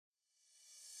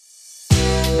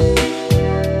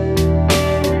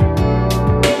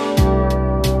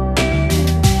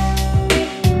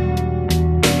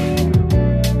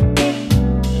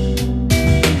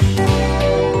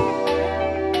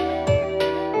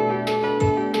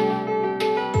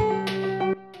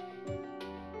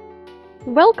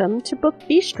Welcome to Book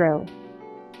Bistro,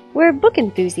 where book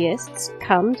enthusiasts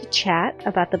come to chat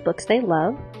about the books they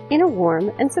love in a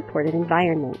warm and supportive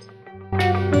environment.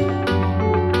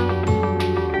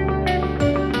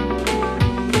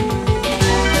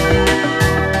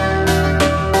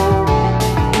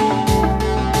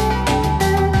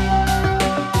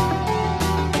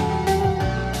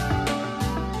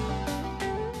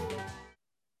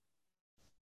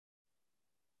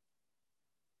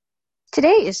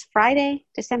 Today is Friday,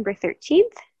 December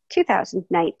 13th,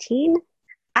 2019.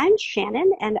 I'm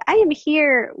Shannon, and I am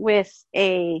here with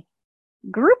a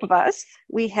group of us.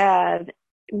 We have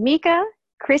Mika,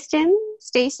 Kristen,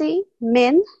 Stacy,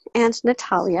 Min, and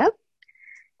Natalia.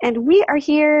 And we are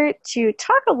here to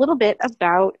talk a little bit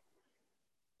about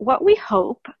what we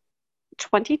hope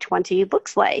 2020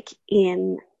 looks like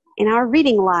in our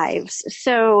reading lives.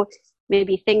 So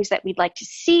maybe things that we'd like to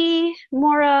see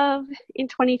more of in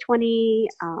 2020,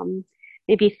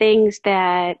 maybe things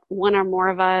that one or more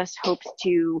of us hopes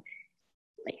to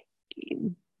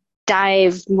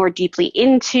dive more deeply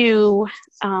into.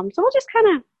 So we'll just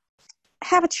kind of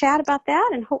have a chat about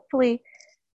that, and hopefully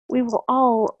we will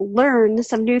all learn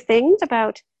some new things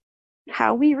about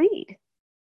how we read.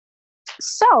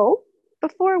 So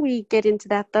before we get into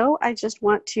that, though, I just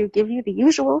want to give you the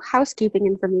usual housekeeping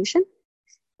information.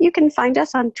 You can find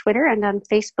us on Twitter and on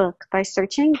Facebook by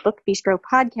searching Book Bistro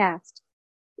Podcast.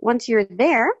 Once you're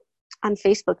there, on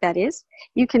Facebook that is,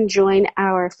 you can join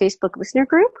our Facebook listener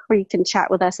group where you can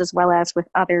chat with us as well as with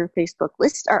other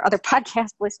other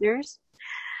podcast listeners.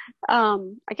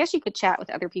 I guess you could chat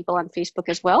with other people on Facebook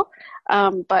as well,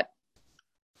 but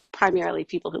primarily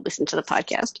people who listen to the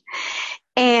podcast.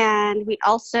 And we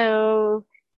also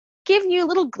give you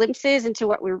little glimpses into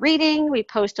what we're reading. We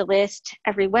post a list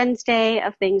every Wednesday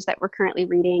of things that we're currently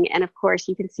reading. And of course,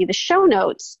 you can see the show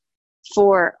notes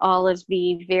for all of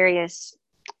the various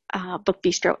Book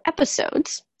Bistro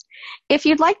episodes. If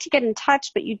you'd like to get in touch,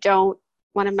 but you don't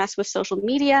want to mess with social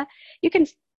media, you can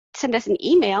send us an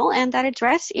email, and that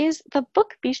address is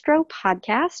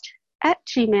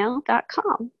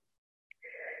thebookbistropodcast@gmail.com.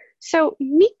 So,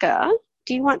 Mika,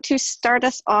 do you want to start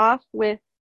us off with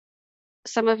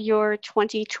some of your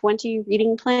 2020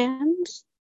 reading plans?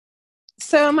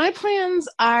 So my plans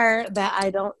are that I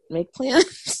don't make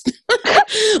plans,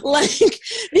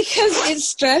 because it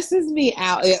stresses me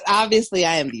out. Obviously,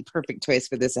 I am the perfect choice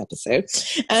for this episode.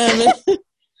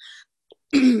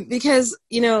 Because,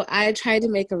 I tried to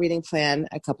make a reading plan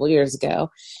a couple years ago,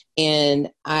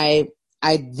 and I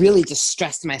really just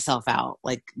stressed myself out,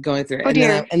 like going through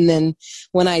it. And then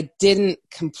when I didn't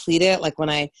complete it, like when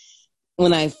I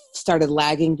started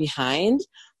lagging behind,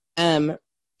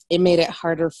 it made it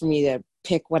harder for me to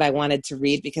pick what I wanted to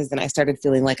read, because then I started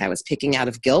feeling like I was picking out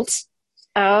of guilt.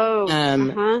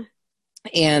 And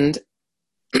and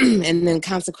then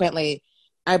consequently,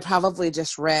 I probably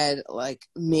just read like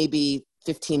maybe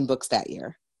 15 books that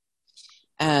year.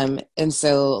 And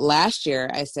so last year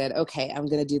I said, okay, I'm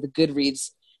going to do the Goodreads.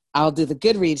 I'll do the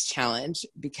Goodreads challenge,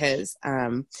 because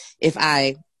if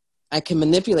I can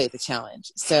manipulate the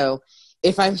challenge. So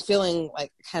if I'm feeling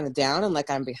like kind of down and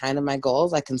like I'm behind on my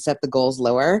goals, I can set the goals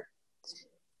lower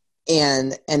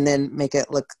and then make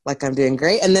it look like I'm doing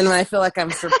great. And then when I feel like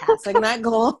I'm surpassing that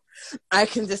goal, I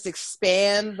can just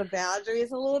expand the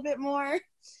boundaries a little bit more.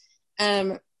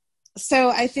 So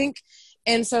I think,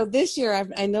 and so this year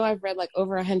I know I've read like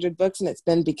over 100 books, and it's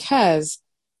been because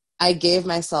I gave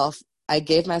myself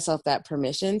that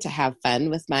permission to have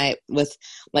fun with my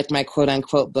quote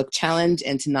unquote book challenge,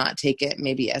 and to not take it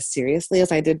maybe as seriously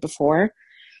as I did before.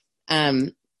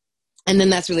 And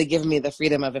then that's really given me the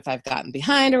freedom of, if I've gotten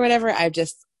behind or whatever, I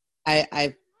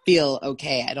feel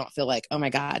okay. I don't feel like, oh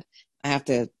my God, I have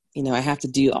to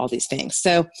do all these things.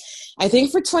 So I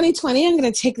think for 2020, I'm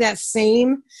going to take that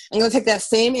same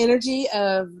energy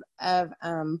of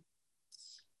kind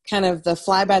of the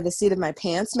fly by the seat of my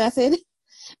pants method.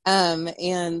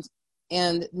 And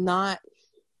not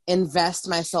invest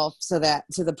myself so that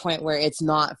to the point where it's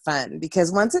not fun,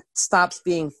 because once it stops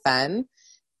being fun,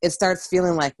 it starts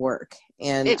feeling like work.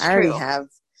 And I already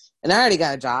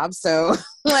got a job. So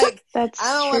like, I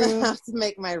don't want to have to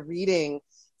make my reading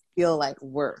feel like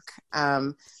work.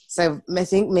 So I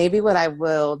think maybe what I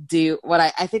will do, what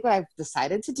I've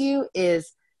decided to do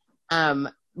is,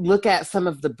 look at some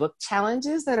of the book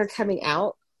challenges that are coming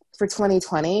out for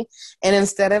 2020. And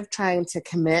instead of trying to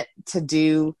commit to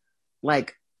do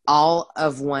like all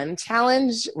of one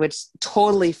challenge, which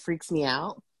totally freaks me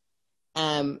out,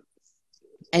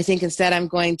 I think instead I'm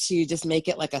going to just make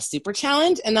it like a super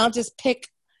challenge, and I'll just pick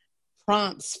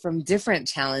prompts from different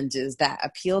challenges that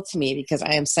appeal to me, because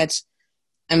I am such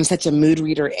I'm such a mood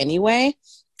reader anyway.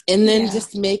 And then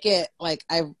just make it like,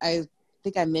 I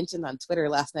think I mentioned on Twitter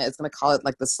last night, I was going to call it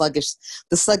like the sluggish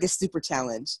super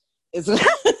challenge is what,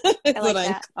 is what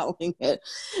I'm calling it.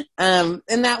 And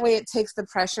that way it takes the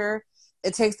pressure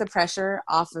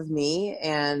off of me,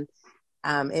 and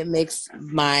it makes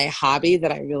my hobby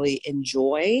that I really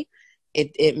enjoy,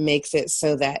 it makes it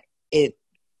so that it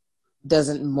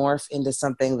doesn't morph into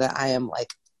something that I am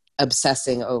like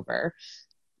obsessing over.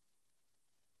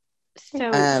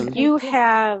 So you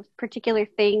have particular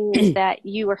things that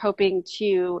you are hoping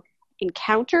to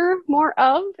encounter more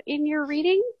of in your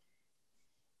reading?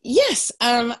 Yes.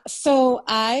 So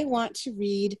I want to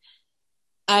read,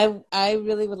 I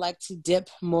really would like to dip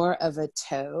more of a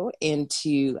toe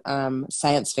into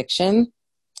science fiction,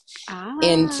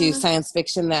 into science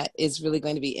fiction that is really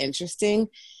going to be interesting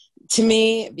to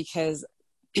me, because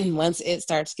once it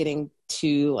starts getting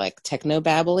too like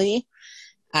techno-babbly,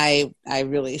 I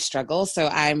really struggle. So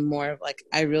I'm more like,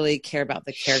 I really care about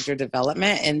the character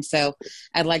development. And so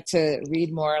I'd like to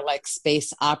read more like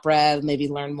space opera, maybe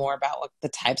learn more about what the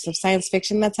types of science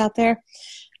fiction that's out there.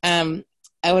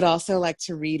 I would also like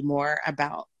to read more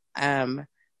about, I'd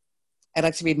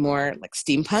like to read more like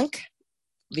steampunk,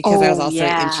 because I was also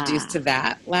introduced to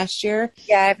that last year.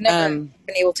 Yeah, I've never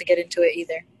been able to get into it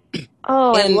either.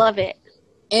 Oh, I love it.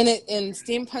 And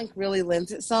steampunk really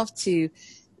lends itself to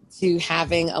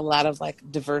having a lot of like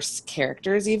diverse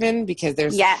characters, even because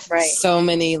there's so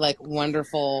many like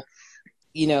wonderful,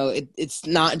 it's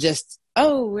not just,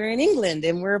 oh, we're in England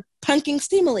and we're punking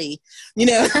steamily,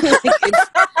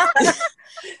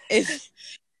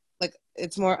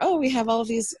 it's more, oh, we have all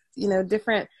these,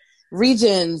 different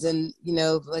regions, and,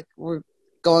 like we're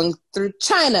going through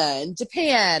China and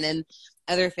Japan and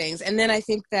other things. And then I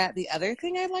think that the other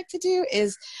thing I'd like to do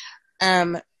is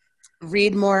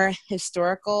read more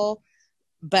historical,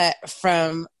 but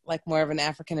from like more of an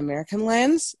African American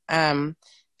lens,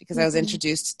 because I was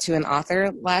introduced to an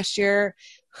author last year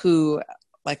who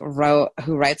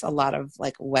writes a lot of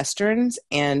like Westerns,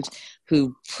 and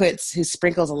who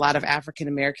sprinkles a lot of African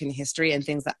American history and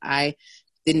things that I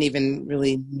didn't even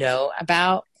really know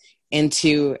about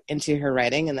into her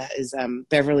writing, and that is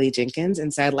Beverly Jenkins.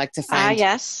 And so I'd like to find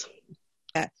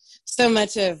so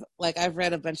much of, like, I've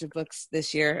read a bunch of books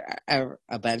this year,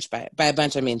 a bunch, by a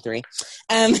bunch I mean 3.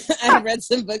 I've read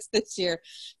some books this year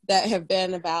that have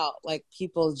been about like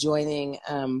people joining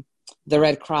the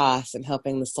Red Cross and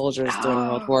helping the soldiers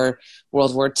during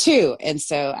World War II. And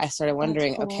so I started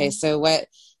wondering, okay, so what,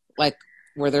 like,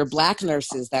 were there Black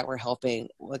nurses that were helping?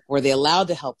 Like, were they allowed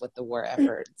to help with the war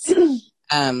efforts?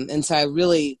 And so I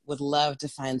really would love to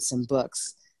find some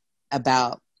books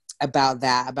about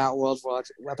that, about World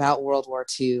War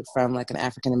II from like an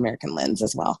African American lens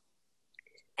as well.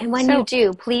 And when you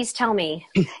do, please tell me.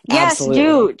 Yes,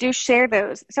 do share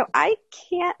those. So I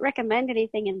can't recommend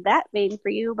anything in that vein for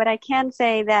you, but I can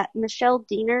say that Michelle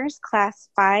Diener's Class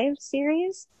 5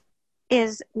 series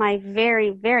is my very,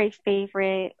 very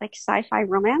favorite like sci-fi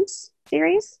romance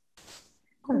series.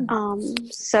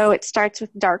 So it starts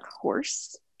with Dark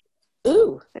Horse.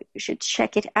 Ooh. So you should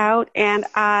check it out. And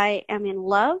I am in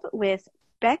love with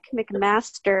Beck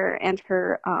McMaster and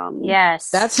her yes,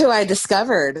 that's who I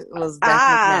discovered was Beck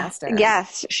McMaster.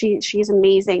 Yes, she's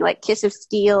amazing. Like Kiss of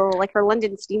Steel, like her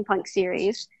London Steampunk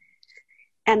series.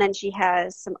 And then she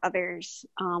has some others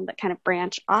that kind of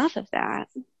branch off of that.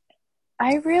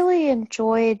 I really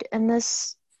enjoyed, and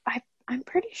this I'm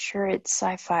pretty sure it's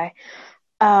sci-fi,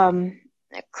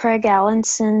 Craig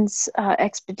Allison's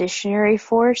Expeditionary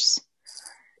Force.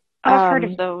 I've heard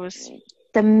of those.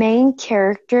 The main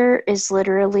character is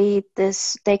literally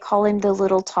this, they call him the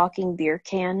little talking beer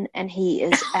can, and he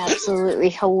is absolutely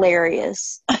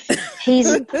hilarious. He's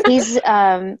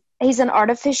an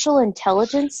artificial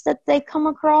intelligence that they come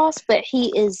across, but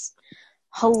he is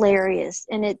hilarious,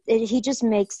 and he just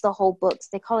makes the whole books.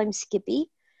 They call him Skippy,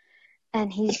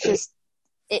 and he's just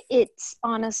it's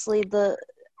honestly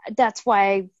that's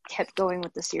why I kept going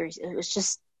with the series.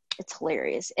 It's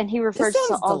hilarious, and he refers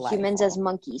to all humans as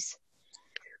monkeys.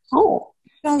 Oh,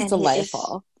 sounds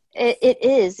delightful. It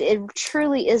is. It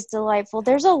truly is delightful.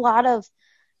 There's a lot of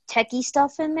techie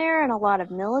stuff in there and a lot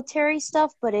of military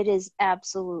stuff, but it is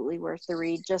absolutely worth the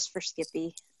read just for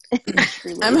Skippy.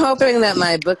 I'm hoping that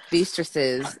my book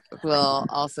beastresses will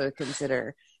also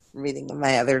consider reading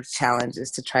my other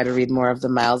challenges to try to read more of the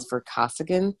Miles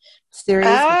Verkossagen series,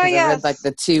 because I read like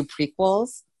the 2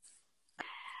 prequels.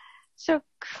 So,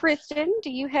 Kristen, do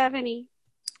you have any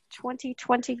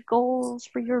 2020 goals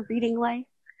for your reading life?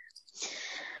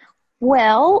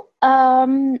 Well,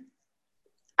 I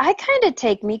kind of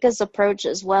take Mika's approach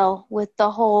as well, with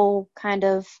the whole kind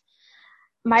of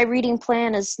my reading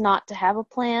plan is not to have a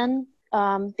plan,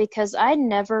 because I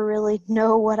never really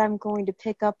know what I'm going to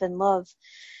pick up and love.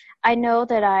 I know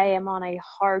that I am on a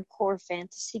hardcore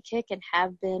fantasy kick and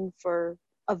have been for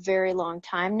a very long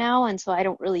time now, and so I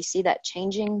don't really see that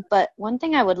changing. But one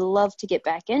thing I would love to get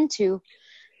back into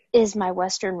is my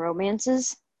Western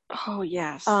romances. Oh,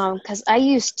 yes. Because I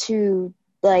used to,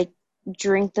 like,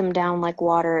 drink them down like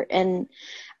water, and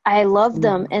I love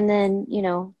them. And then, you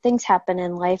know, things happen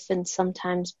in life, and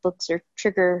sometimes books are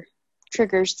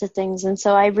triggers to things. And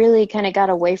so I really kind of got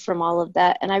away from all of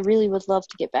that, and I really would love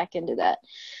to get back into that.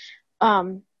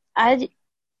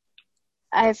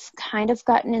 I've kind of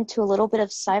gotten into a little bit of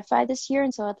sci-fi this year,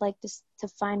 and so I'd like to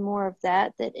find more of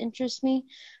that interests me.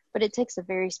 But it takes a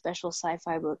very special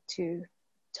sci-fi book to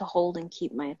hold and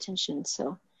keep my attention.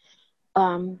 So,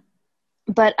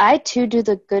 but I too do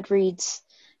the Goodreads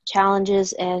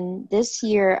challenges, and this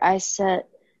year I set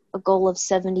a goal of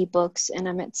 70 books, and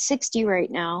I'm at 60 right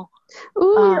now.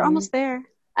 Ooh, you're almost there.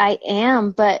 I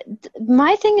am, but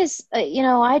my thing is, you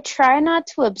know, I try not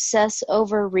to obsess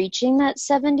over reaching that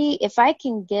 70. If I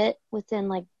can get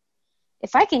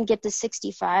if I can get to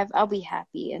 65, I'll be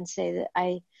happy and say that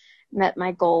I met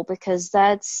my goal, because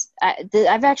I've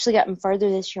actually gotten farther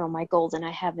this year on my goal than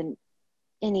I have in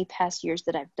any past years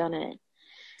that I've done it.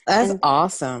 That's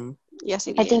awesome. Yes,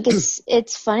 I think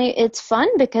it's funny. It's fun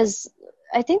because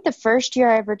I think the first year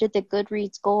I ever did the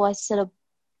Goodreads goal, I set a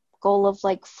goal of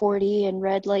like 40 and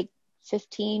read like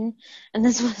 15. And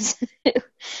this was,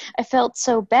 I felt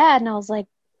so bad, and I was like,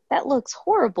 that looks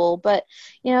horrible. But,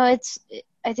 you know,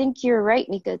 I think you're right,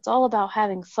 Nika. It's all about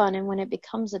having fun. And when it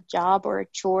becomes a job or a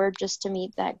chore just to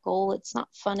meet that goal, it's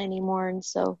not fun anymore. And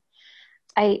so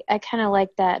I kind of like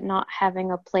that, not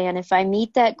having a plan. If I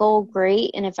meet that goal,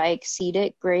 great. And if I exceed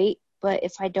it, great. But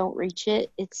if I don't reach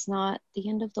it, it's not the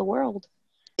end of the world.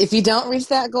 If you don't reach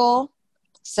that goal,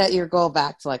 set your goal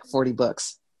back to like 40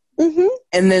 books. Mm-hmm.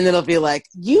 And then it'll be like,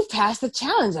 you passed the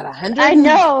challenge at 100. I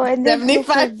know. And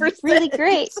 75%. Really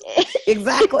great.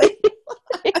 Exactly.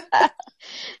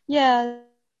 Yeah.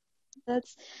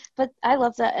 But I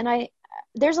love that. And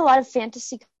there's a lot of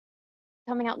fantasy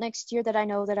coming out next year that I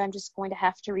know that I'm just going to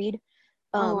have to read.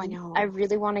 I know. I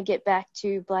really want to get back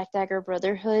to Black Dagger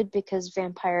Brotherhood because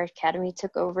Vampire Academy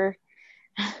took over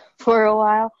for a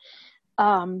while.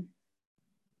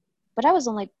 But I was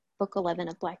on like book 11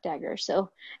 of Black Dagger.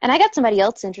 And I got somebody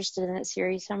else interested in that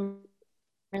series. So I'm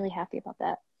really happy about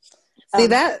that. See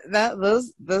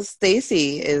those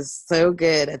Stacy is so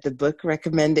good at the book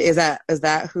recommend. Is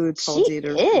that who told you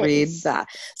to read that?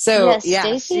 So yes, yeah,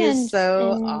 Stacy she's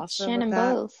so and awesome. Shannon with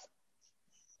that. both.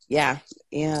 Yeah.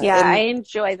 Yeah, I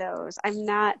enjoy those. I'm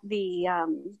not the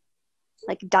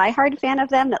like diehard fan of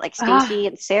them that like Stacy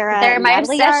and Sarah. They're and my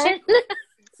Natalie obsession.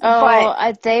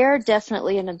 They are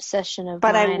definitely an obsession of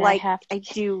mine. I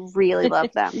do really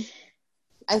love them.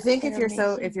 I think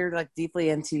if you're like deeply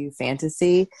into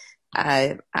fantasy,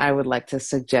 I would like to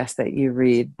suggest that you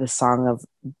read the Song of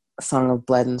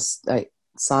Blood and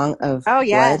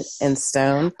Blood and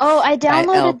Stone. Oh, I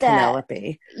downloaded that.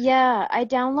 Penelope. Yeah, I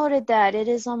downloaded that. It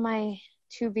is on my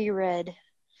to be read.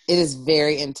 It is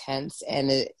very intense,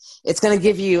 and it's going to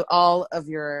give you all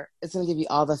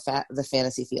the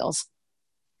fantasy feels.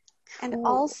 And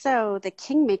also the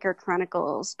Kingmaker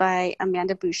Chronicles by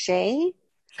Amanda Boucher.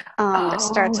 That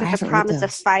starts with The Promise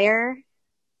of Fire.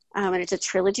 And it's a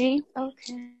trilogy.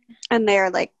 Okay. And they're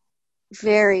like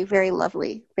very, very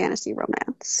lovely fantasy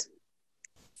romance.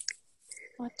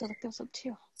 I'll have to look those up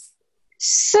too.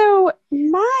 So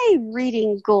my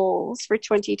reading goals for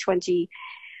 2020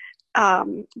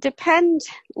 depend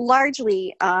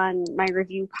largely on my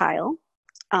review pile.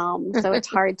 So it's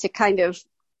hard to kind of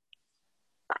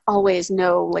always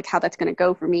know like how that's going to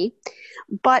go for me.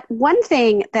 But one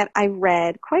thing that I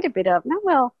read quite a bit of,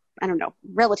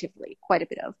 relatively quite a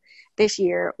bit of this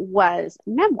year was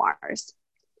memoirs.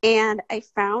 And I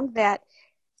found that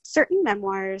certain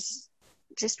memoirs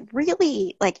just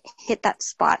really like hit that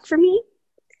spot for me.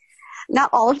 Not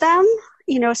all of them.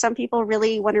 You know, some people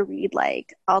really want to read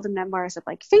like all the memoirs of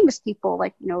like famous people,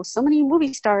 like, you know, so many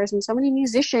movie stars and so many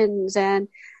musicians and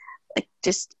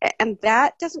and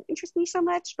that doesn't interest me so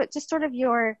much, but just sort of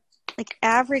your like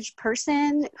average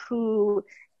person who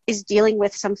is dealing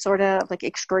with some sort of like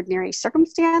extraordinary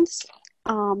circumstance.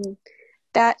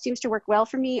 That seems to work well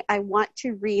for me. I want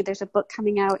to read, there's a book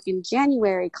coming out in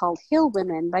January called Hill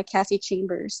Women by Cassie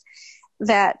Chambers.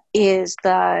 That is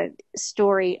the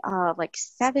story of like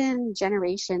 7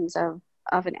 generations of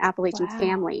an Appalachian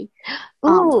family.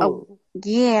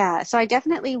 Yeah. So I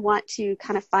definitely want to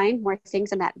kind of find more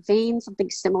things in that vein, something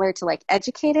similar to like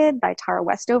Educated by Tara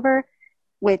Westover.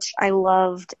 which I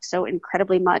loved so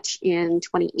incredibly much in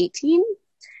 2018.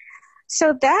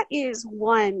 So that is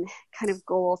one kind of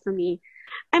goal for me.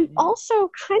 I'm also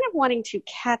kind of wanting to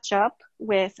catch up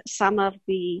with some of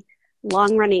the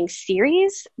long-running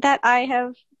series that I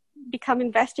have become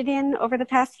invested in over the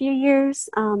past few years.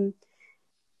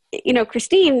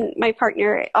 Christine, my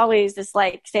partner, always is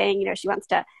like saying, she wants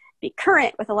to be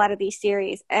current with a lot of these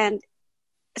series. And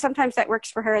sometimes that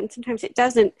works for her and sometimes it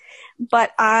doesn't.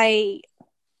 But I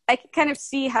can kind of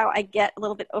see how I get a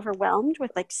little bit overwhelmed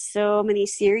with like so many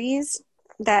series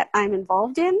that I'm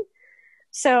involved in.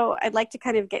 So I'd like to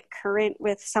kind of get current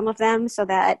with some of them so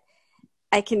that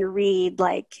I can read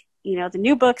like, the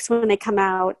new books when they come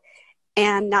out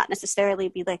and not necessarily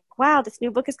be like, wow, this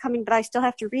new book is coming, but I still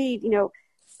have to read,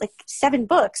 like 7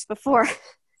 books before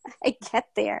I get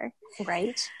there.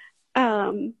 Right.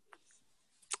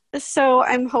 So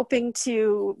I'm hoping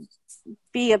to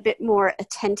be a bit more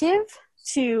attentive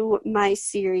to my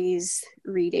series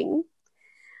reading.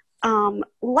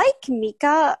 Like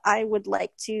Mika, I would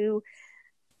like to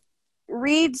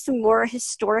read some more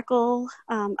historical,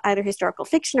 either historical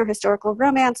fiction or historical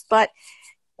romance, but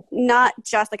not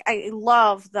just like I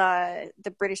love the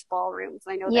British ballrooms.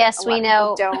 I know that yes, we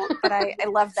know don't, but I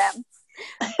love them.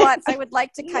 But I would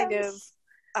like to kind of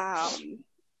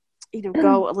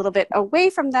go a little bit away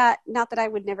from that. Not that I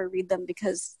would never read them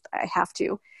because I have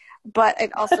to, but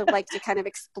I'd also like to kind of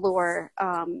explore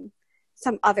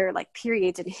some other like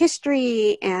periods in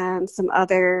history and some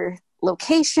other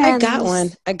locations. I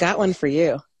got one for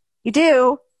you. You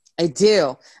do? I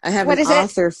do. I have an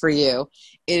author for you.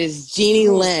 It is Jeannie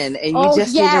Lin, and you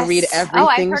just need to read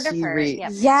everything she reads.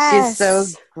 Yep. Yes. She's so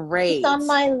great. It's on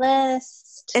my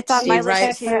list. It's on my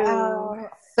list too.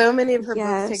 So many of her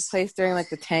books take place during like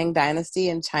the Tang Dynasty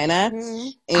in China.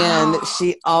 And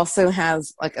she also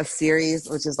has like a series,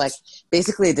 which is like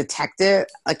basically a detective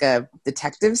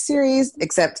series,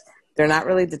 except they're not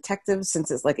really detectives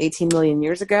since it's like 18 million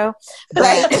years ago.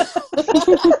 But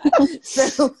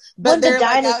when the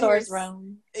dinosaurs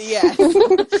roam. Yeah.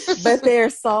 But they're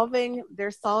solving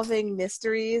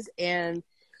mysteries, and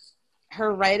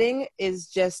her writing is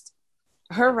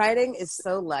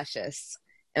so luscious.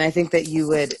 And I think that you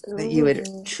would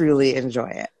truly enjoy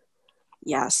it.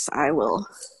 Yes, I will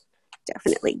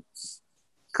definitely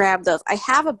grab those. I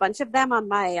have a bunch of them on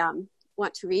my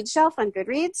want to read shelf on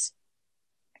Goodreads.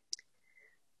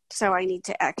 So I need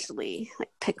to actually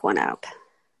pick one up.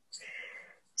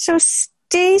 So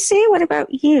Stacy, what about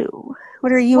you?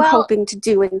 What are you hoping to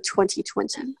do in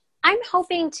 2020? I'm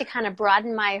hoping to kind of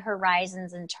broaden my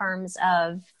horizons in terms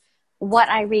of what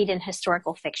I read in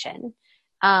historical fiction.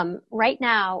 Right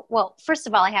now, first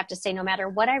of all, I have to say no matter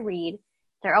what I read,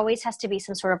 there always has to be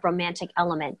some sort of romantic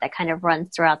element that kind of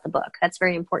runs throughout the book. That's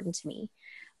very important to me.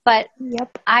 But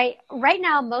right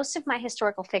now, most of my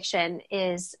historical fiction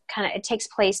it takes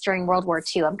place during World War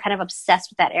II. I'm kind of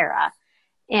obsessed with that era.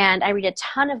 And I read a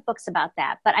ton of books about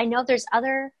that. But I know there's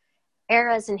other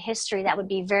eras in history that would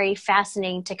be very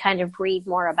fascinating to kind of read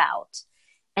more about.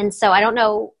 And so I don't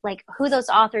know who those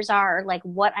authors are or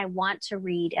what I want to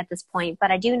read at this point.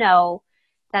 But I do know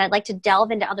that I'd like to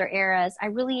delve into other eras. I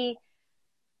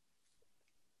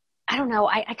don't know.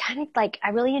 I kind of I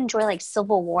really enjoy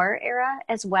Civil War era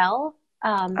as well.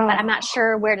 But I'm not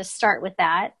sure where to start with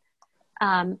that.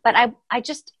 But I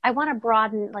want to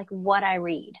broaden what I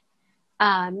read.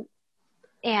 And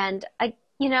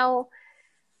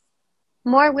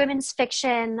more women's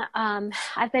fiction.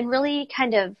 I've been really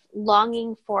kind of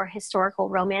longing for historical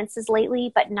romances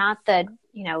lately, but not the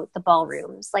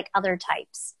ballrooms, other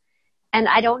types. And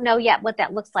I don't know yet what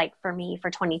that looks like for me for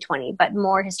 2020, but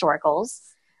more historicals.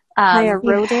 You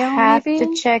have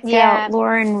to check out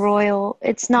Lauren Royal.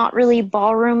 It's not really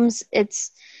ballrooms.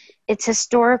 It's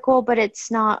historical, but it's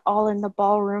not all in the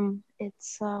ballroom.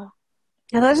 It's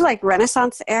those are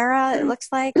Renaissance era. It looks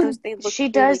like she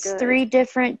does really 3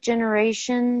 different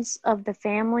generations of the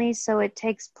family, so it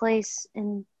takes place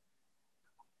in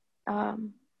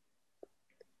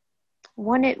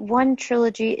one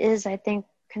trilogy is I think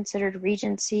considered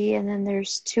Regency, and then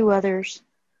there's 2 others.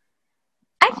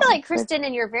 I feel like Kristen,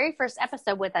 in your very first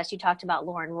episode with us, you talked about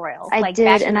Lauren Royal. I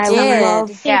did, and I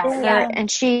love her.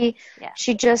 And she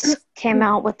just came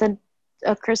out with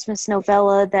a Christmas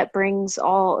novella that brings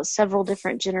several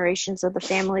different generations of the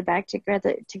family back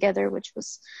together, which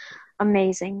was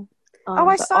amazing.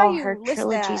 I saw you her list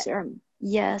trilogies that.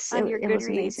 It was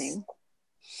amazing.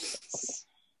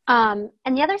 And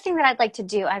the other thing that I'd like to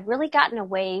do, I've really gotten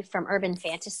away from urban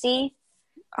fantasy,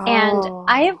 and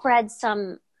I have read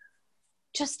some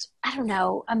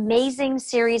amazing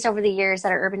series over the years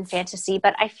that are urban fantasy,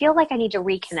 but I feel like I need to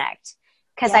reconnect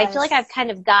because I feel like I've kind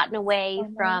of gotten away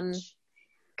from,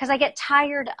 because I get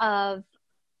tired of,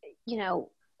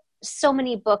 so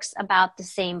many books about the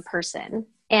same person.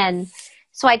 And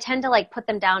so I tend to like put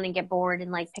them down and get bored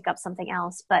and like pick up something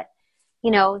else. But,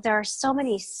 there are so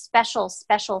many special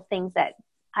things that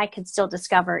I could still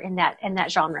discover in that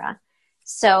genre.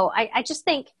 So I just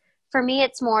think for me,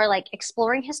 it's more like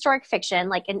exploring historic fiction,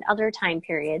 like in other time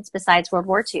periods besides World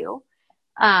War II.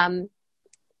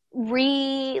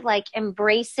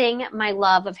 Embracing my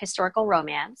love of historical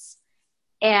romance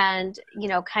and,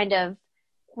 kind of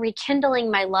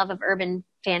rekindling my love of urban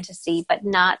fantasy, but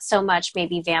not so much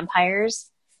maybe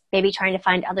vampires, maybe trying to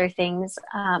find other things.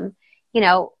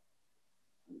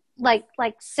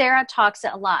 Like Sarah talks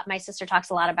a lot. My sister talks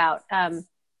a lot about, the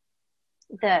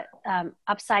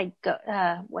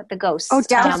the ghosts. Oh,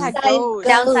 Downside Ghosts.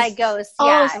 Downside Ghosts.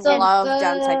 Yeah, I love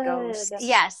Downside Ghosts.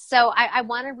 Yes, so I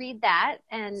want to read that,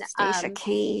 and Stacia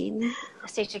Kane,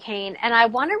 and I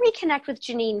want to reconnect with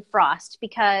Janine Frost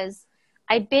because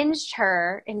I binged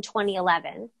her in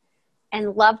 2011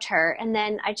 and loved her, and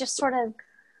then I just sort of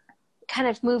kind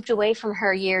of moved away from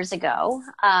her years ago.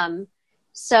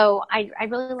 So I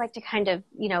really like to kind of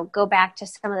go back to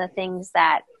some of the things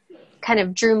that kind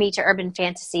of drew me to urban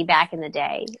fantasy back in the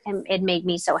day, and it made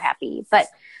me so happy. But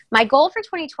my goal for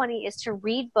 2020 is to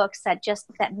read books that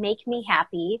make me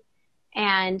happy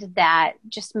and that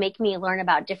just make me learn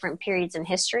about different periods in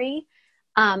history.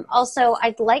 Also,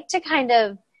 I'd like to kind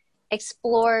of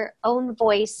explore own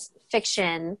voice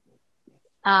fiction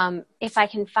if I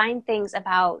can find things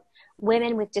about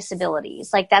women with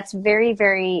disabilities. Like that's very,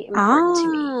 very important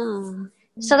to me.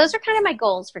 So those are kind of my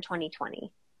goals for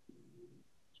 2020.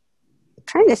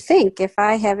 Trying to think if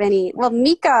I have any. Well,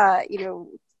 Mika,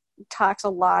 talks a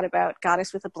lot about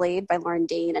Goddess with a Blade by Lauren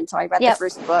Dane, and so I read the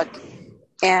first book,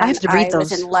 and I have to read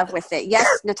those. Was in love with it. Yes,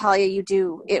 Natalia, you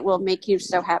do. It will make you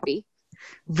so happy.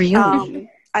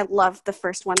 Really? I loved the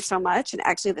first one so much, and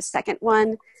actually the second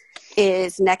one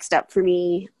is next up for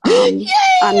me on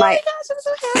my gosh, I'm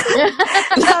so happy.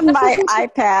 on my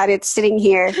iPad. It's sitting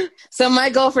here. So my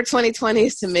goal for 2020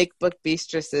 is to make book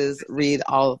beastresses read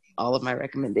all of my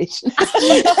recommendations.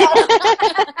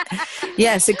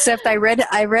 Yes, except I read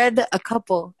a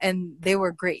couple and they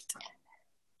were great.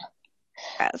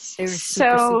 Yes. They were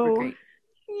super great.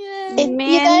 If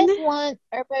you guys want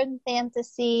urban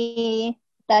fantasy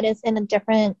that is in a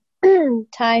different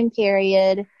time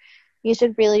period, you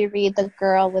should really read The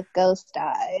Girl with Ghost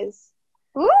Eyes.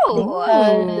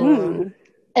 Ooh.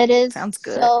 It is Sounds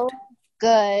good. so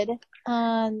good.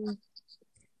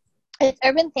 It's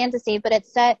urban fantasy, but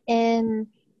it's set in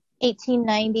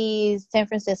 1890s San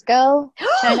Francisco,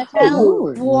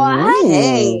 Chinatown. What?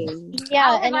 Hey. Yeah,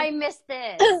 How have I missed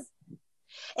this?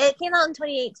 It came out in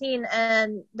 2018,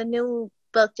 and the new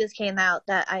book just came out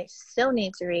that I still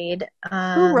need to read.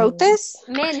 Who wrote this?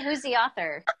 Min, who's the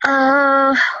author?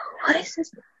 What is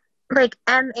this? Like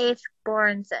M.H.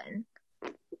 Borenson.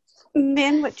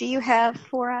 Min, what do you have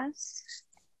for us?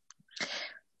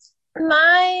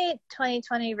 My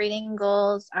 2020 reading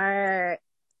goals are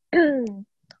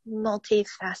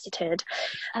multifaceted.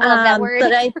 I love that word.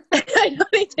 But I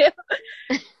really do.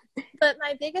 But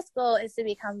my biggest goal is to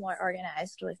become more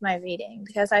organized with my reading,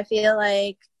 because I feel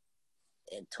like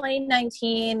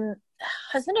 2019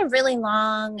 has been a really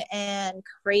long and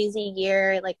crazy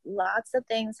year. Like lots of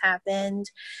things happened,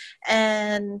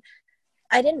 and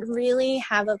I didn't really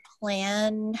have a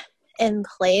plan in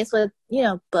place with,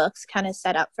 books kind of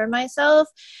set up for myself.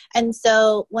 And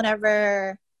so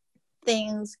whenever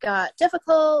things got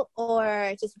difficult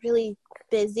or just really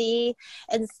busy,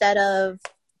 instead of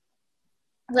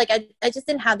I just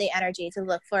didn't have the energy to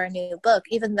look for a new book,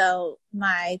 even though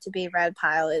my to be read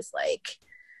pile is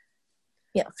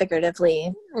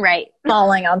figuratively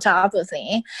falling on top of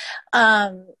me.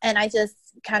 And I just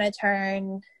kind of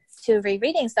turned to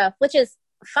rereading stuff, which is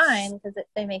fine because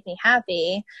they make me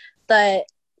happy. But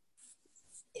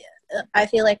I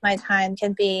feel like my time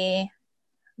can be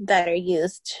better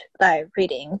used by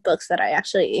reading books that I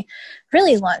actually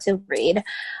really want to read.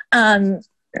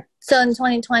 So in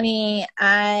 2020,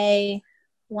 I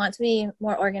want to be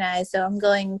more organized. So I'm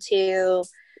going to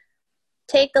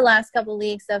take the last couple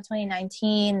weeks of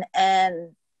 2019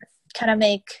 and kind of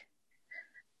make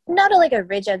not a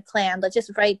rigid plan, but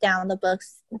just write down the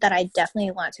books that I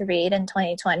definitely want to read in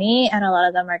 2020. And a lot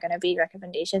of them are going to be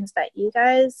recommendations that you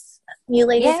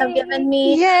ladies have given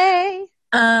me. Yay!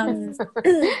 And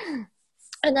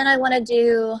then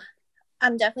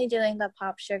I'm definitely doing the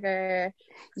Pop Sugar.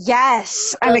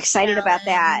 Yes, I'm excited about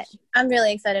that. I'm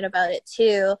really excited about it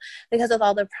too because of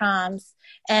all the prompts,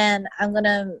 and I'm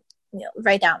gonna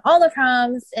write down all the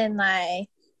prompts in my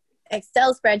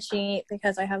Excel spreadsheet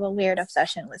because I have a weird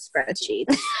obsession with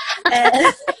spreadsheets,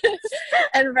 and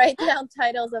and write down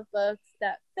titles of books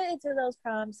that fit into those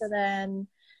prompts. So then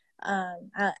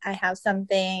I have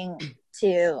something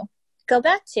to go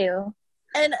back to.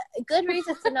 And Goodreads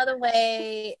is another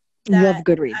way that Love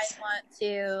Goodreads. I want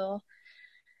to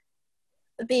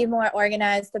be more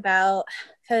organized about,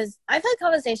 because I've had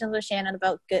conversations with Shannon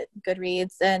about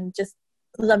Goodreads and just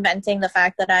lamenting the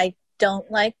fact that I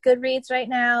don't like Goodreads right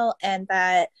now, and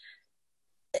that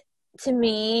to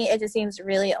me it just seems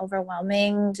really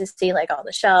overwhelming to see like all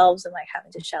the shelves and like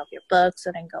having to shelve your books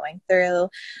and then going through.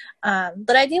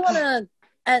 But I do want to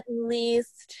at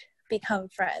least become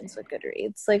friends with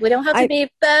Goodreads. Like, we don't have to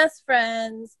be best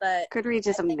friends, but Goodreads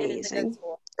is amazing.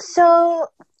 So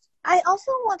I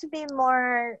also want to be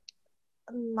more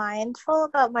mindful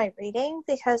about my reading,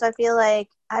 because I feel like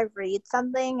I read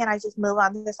something and I just move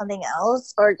on to something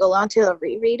else or go on to a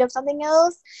reread of something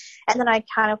else, and then I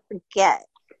kind of forget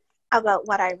about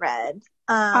what I read.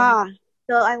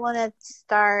 So I want to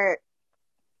start,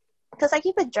 because I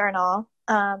keep a journal.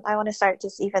 I want to start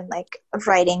just even like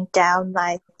writing down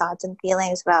my thoughts and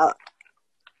feelings about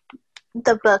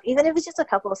the book, even if it's just a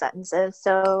couple of sentences,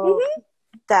 so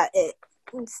that it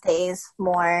stays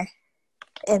more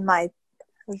in my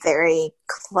very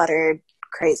cluttered,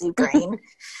 crazy brain.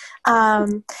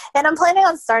 And I'm planning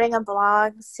on starting a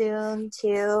blog soon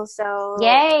too. So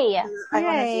Yay! I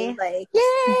want to do like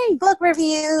book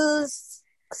reviews.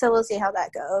 So we'll see how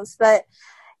that goes. But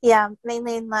yeah,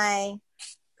 mainly my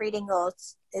reading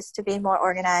goals is to be more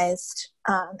organized.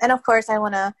 And of course I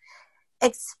want to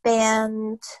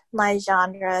expand my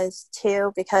genres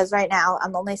too, because right now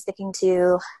I'm only sticking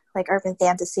to like urban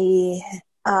fantasy,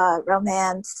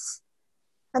 romance,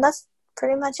 and that's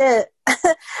pretty much it.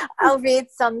 I'll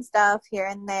read some stuff here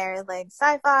and there, like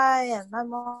sci-fi and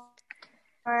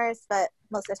memoirs, but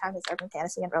most of the time it's urban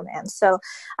fantasy and romance. So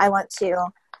I want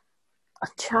to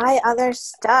try other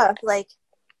stuff like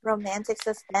romantic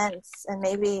suspense and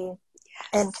maybe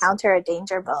encounter a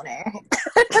danger boner.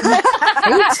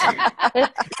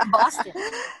 Boston.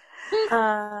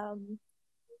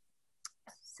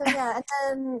 So yeah, and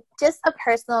then just a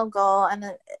personal goal,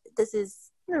 and this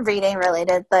is reading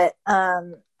related, but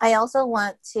I also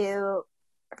want to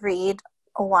read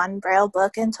one Braille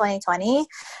book in 2020.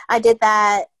 I did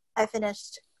that. I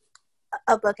finished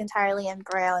a book entirely in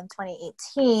Braille in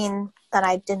 2018, and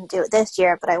I didn't do it this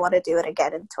year, but I want to do it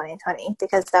again in 2020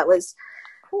 because that was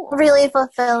really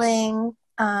fulfilling.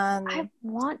 I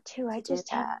want to. I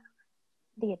just have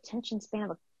the attention span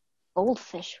of a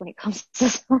goldfish when it comes to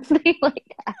something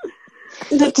like that.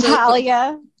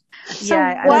 Natalia. So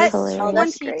Yeah, what totally.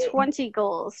 2020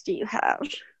 goals do you have?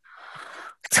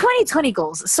 2020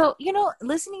 goals. So,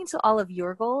 listening to all of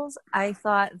your goals, I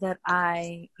thought that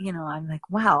I'm like,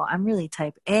 wow, I'm really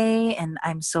type A and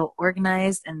I'm so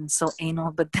organized and so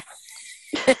anal, but then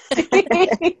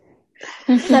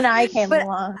I came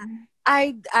along.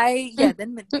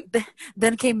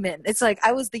 Then came Min. It's like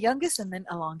I was the youngest and then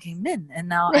along came Min, and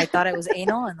now I thought I was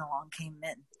anal and along came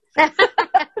Min.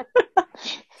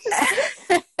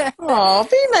 Oh,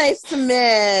 be nice to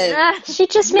Min. She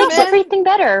just makes everything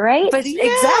better, right? But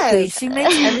exactly, she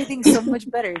makes everything so much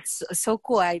better. It's so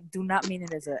cool. I do not mean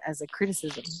it as a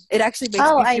criticism. It actually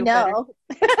makes me feel better.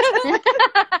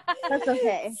 That's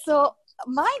okay. So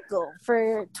my goal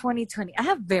for 2020, I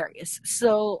have various.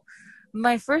 So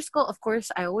my first goal, of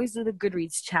course, I always do the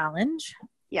Goodreads challenge.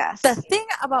 Yes. The thing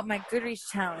about my Goodreads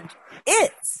challenge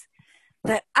is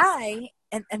that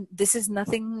and this is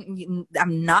nothing,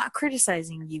 I'm not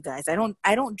criticizing you guys.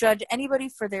 I don't judge anybody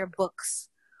for their books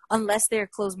unless they're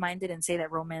closed-minded and say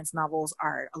that romance novels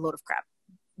are a load of crap.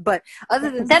 But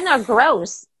other than then they're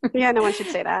gross. Yeah, no one should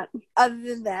say that. Other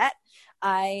than that,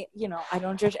 I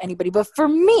don't judge anybody. But for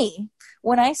me,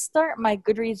 when I start my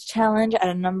Goodreads challenge at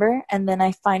a number and then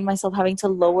I find myself having to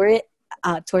lower it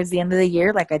towards the end of the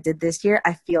year, like I did this year,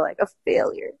 I feel like a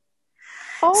failure.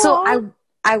 Oh. So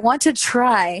I want to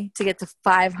try to get to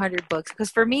 500 books, because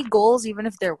for me, goals, even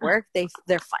if they're work,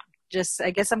 they're fun. Just,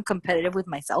 I guess I'm competitive with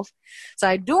myself. So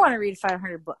I do want to read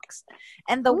 500 books.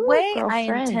 And the way I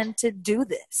intend to do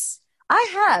this, I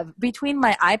have between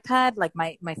my iPad, like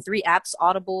my 3 apps,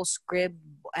 Audible, Scrib,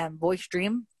 and Voice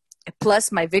Stream,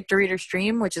 plus my Victor Reader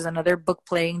Stream, which is another book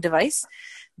playing device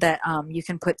that you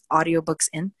can put audiobooks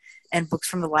in and books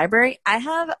from the library. I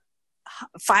have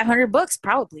 500 books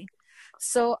probably.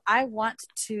 So I want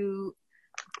to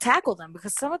tackle them,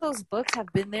 because some of those books have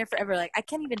been there forever. Like, I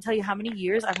can't even tell you how many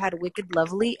years I've had Wicked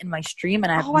Lovely in my stream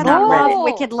and I have I not read love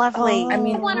it. Wicked Lovely. I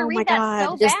mean, I want to oh my read that so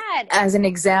God. Just bad. as an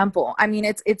example, I mean,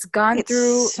 it's gone It's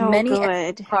through so many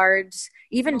good. cards,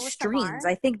 even Melissa streams. Marr?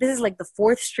 I think this is like the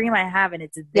 4th stream I have, and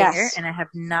it's there, Yes. and I have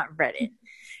not read it.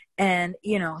 And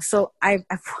so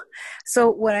so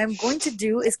what I'm going to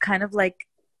do is kind of like,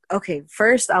 okay,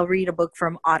 first I'll read a book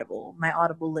from Audible, my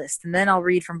Audible list, and then I'll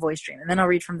read from VoiceStream, and then I'll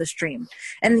read from the stream.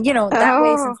 And that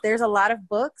way, since there's a lot of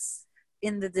books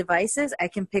in the devices, I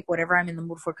can pick whatever I'm in the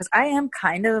mood for, because I am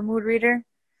kind of a mood reader,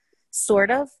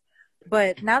 sort of.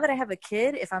 But now that I have a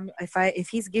kid, if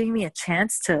he's giving me a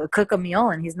chance to cook a meal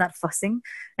and he's not fussing,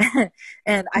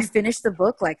 and I finish the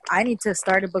book, like, I need to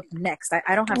start a book next.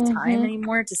 I don't have time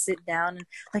anymore to sit down and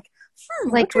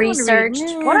Like research.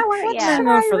 What I want. Yeah. I'm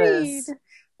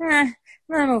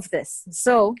gonna move this.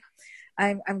 So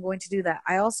I'm going to do that.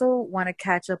 I also want to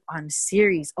catch up on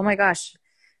series. Oh my gosh.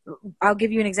 I'll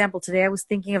give you an example. Today I was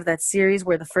thinking of that series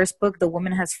where the first book, the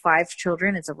woman has 5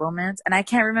 children. It's a romance, and I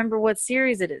can't remember what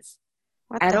series it is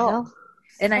at all. Hell?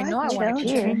 And I know I want to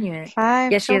continue it.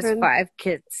 5 Yeah, she has children. 5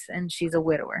 kids, and she's a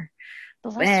widower.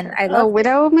 Bless And her. I A love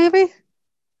widow, maybe?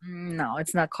 No,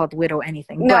 it's not called widow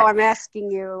anything. No, but I'm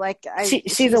asking you. Like,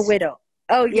 she's a widow.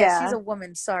 Oh, yeah, Yeah. she's a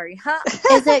woman. Sorry. Huh?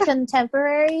 Is it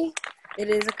contemporary? It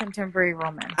is a contemporary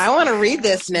romance. I want to read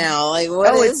this now. Like,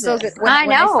 what is it's so this? good. When I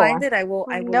when know. I find it, I will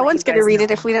No let one's you going to guys read know.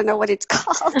 it if we don't know what it's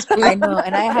called. I know,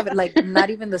 and I have like not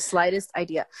even the slightest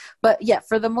idea. But yeah,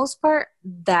 for the most part,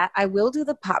 that I will do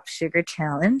the Pop Sugar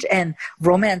Challenge, and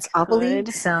Romanceopoly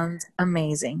Good. sounds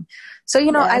amazing. So I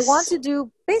Yes. want to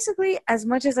do basically as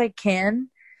much as I can,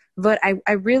 but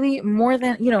I really, more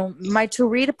than my to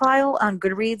read pile on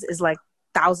Goodreads is like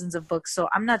thousands of books. So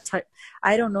I'm not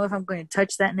I don't know if I'm going to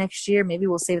touch that next year. Maybe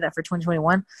we'll save that for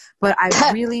 2021. But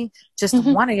I really just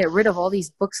want to get rid of all these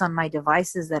books on my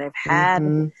devices that I've had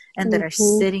and that are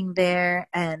sitting there,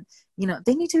 and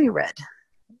they need to be read.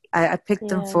 I picked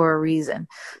them for a reason.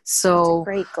 So That's a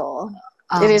great goal.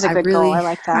 It is a good goal. I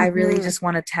like that. I really just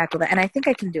want to tackle that, and I think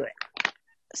I can do it.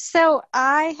 So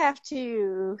I have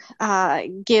to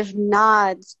give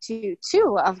nods to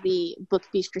 2 of the book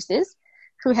mistresses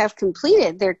who have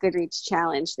completed their Goodreads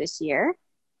challenge this year.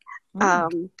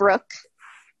 Brooke,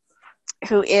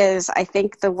 who is, I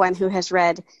think, the one who has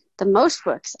read the most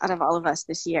books out of all of us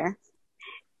this year.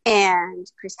 And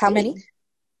Christine. How many?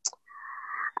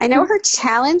 I know her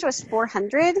challenge was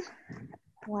 400.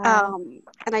 Wow.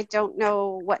 And I don't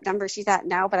know what number she's at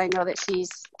now, but I know that she's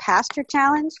past her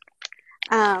challenge.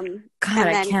 God,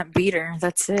 I can't beat her.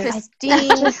 That's it.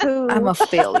 Christine, who I'm a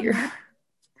failure.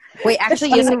 Wait,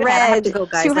 actually, yes, I can. I have to go,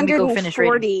 guys. Let me go finish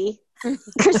reading.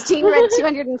 Christine read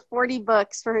 240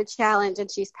 books for her challenge, and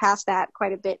she's passed that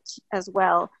quite a bit as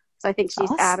well. So I think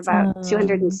she's at about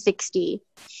 260.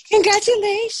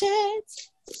 Congratulations!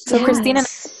 So Christina and I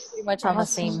are pretty much on the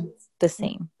same.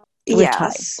 We're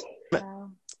Yes.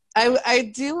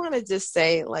 I do want to just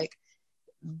say, like,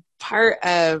 part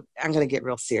of, I'm going to get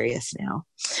real serious now.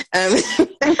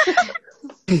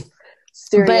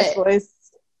 Serious voice.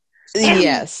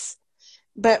 Yes.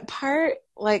 But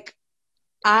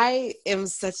I'm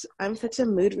such a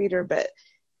mood reader, but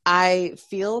I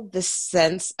feel this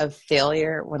sense of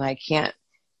failure when I can't,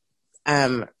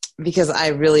 because I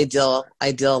really deal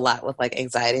a lot with like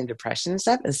anxiety and depression and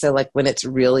stuff. And so like when it's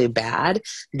really bad,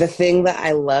 the thing that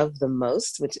I love the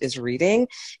most, which is reading,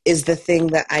 is the thing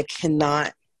that I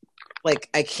can't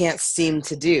seem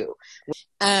to do.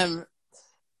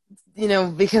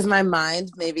 Because my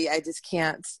mind, maybe I just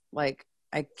can't, I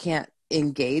can't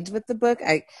engage with the book.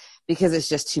 Because it's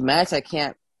just too much. I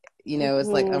can't, it's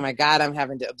like, oh my God, I'm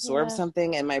having to absorb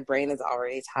something and my brain is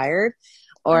already tired.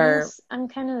 Or I'm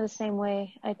kind of the same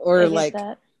way. I like,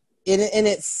 that. And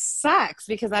it sucks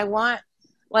because I want,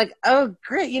 like, oh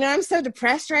great, I'm so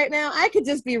depressed right now. I could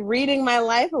just be reading my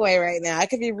life away right now. I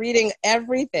could be reading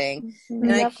everything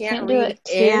and I can't read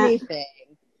anything.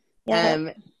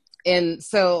 And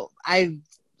so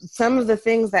some of the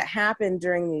things that happen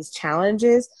during these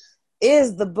challenges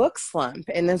is the book slump,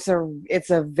 and it's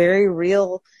a very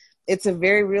real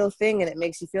thing, and it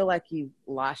makes you feel like you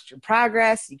lost your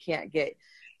progress. You can't get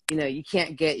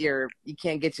your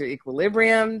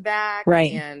equilibrium back,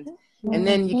 right? And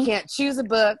then you can't choose a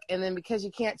book, and then because you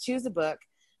can't choose a book,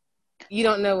 you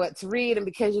don't know what to read, and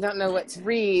because you don't know what to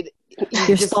read,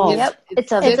 you're stalled.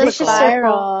 It's a vicious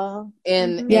spiral,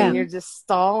 and you're just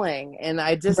stalling. And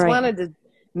I just wanted to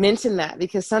mention that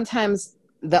because sometimes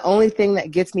the only thing that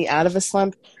gets me out of a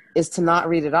slump is to not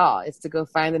read at all. It's to go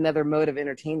find another mode of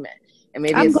entertainment. And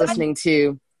maybe it's listening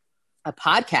to a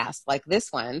podcast like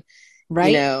this one,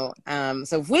 Right.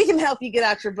 So if we can help you get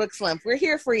out your book slump, we're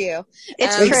here for you.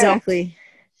 It's true. Exactly.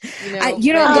 I'm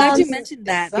glad you mentioned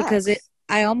that because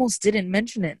I almost didn't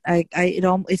mention it.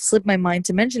 It slipped my mind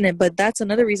to mention it, but that's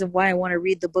another reason why I want to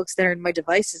read the books that are in my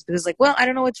devices, because I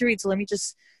don't know what to read, so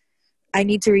I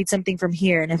need to read something from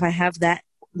here. And if I have that,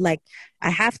 I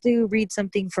have to read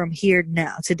something from here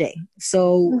now, today.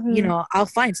 So, I'll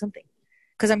find something.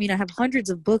 Because, I have hundreds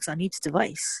of books on each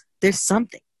device. There's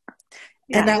something.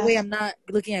 Yeah. And that way I'm not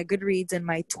looking at Goodreads and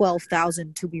my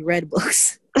 12,000 to be read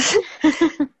books.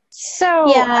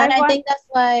 So yeah, and I think that's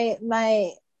why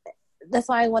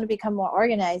I want to become more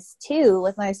organized too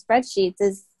with my spreadsheets.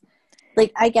 Is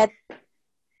I get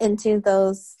into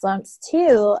those slumps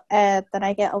too, that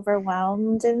I get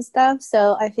overwhelmed and stuff.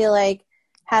 So I feel like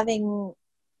having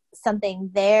something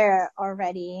there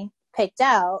already picked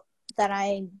out that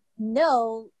I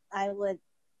know I would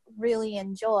really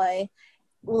enjoy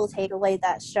will take away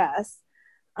that stress.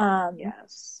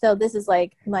 Yes. So this is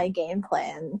my game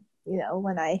plan,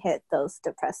 when I hit those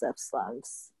depressive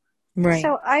slumps. Right.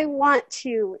 So I want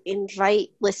to invite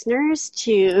listeners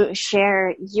to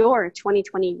share your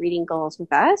 2020 reading goals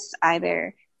with us,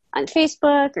 either on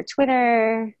Facebook or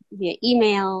Twitter, via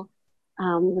email.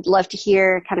 We'd love to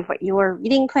hear kind of what your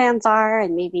reading plans are,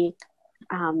 and maybe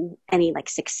any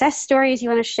success stories you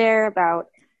want to share about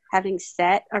having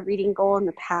set a reading goal in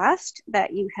the past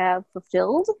that you have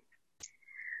fulfilled.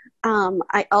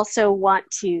 I also want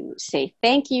to say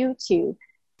thank you to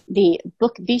the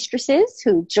Book Bistresses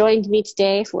who joined me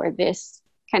today for this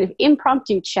kind of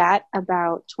impromptu chat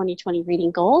about 2020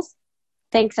 reading goals.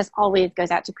 Thanks, as always,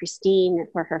 goes out to Christine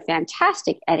for her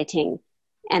fantastic editing.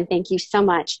 And thank you so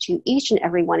much to each and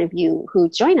every one of you who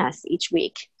join us each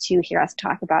week to hear us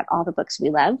talk about all the books we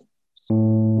love.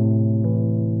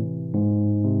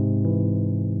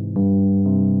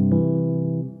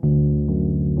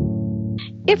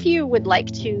 If you would like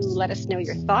to let us know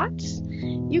your thoughts,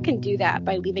 you can do that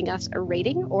by leaving us a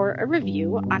rating or a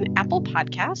review on Apple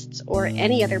Podcasts or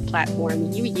any other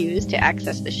platform you use to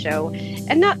access the show.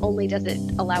 And not only does it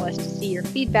allow us to see your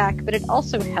feedback, but it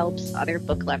also helps other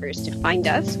book lovers to find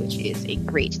us, which is a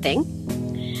great thing.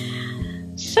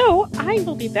 So I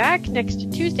will be back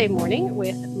next Tuesday morning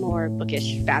with more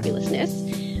bookish fabulousness.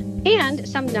 And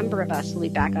some number of us will be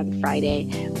back on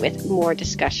Friday with more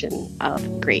discussion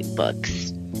of great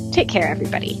books. Take care,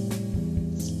 everybody.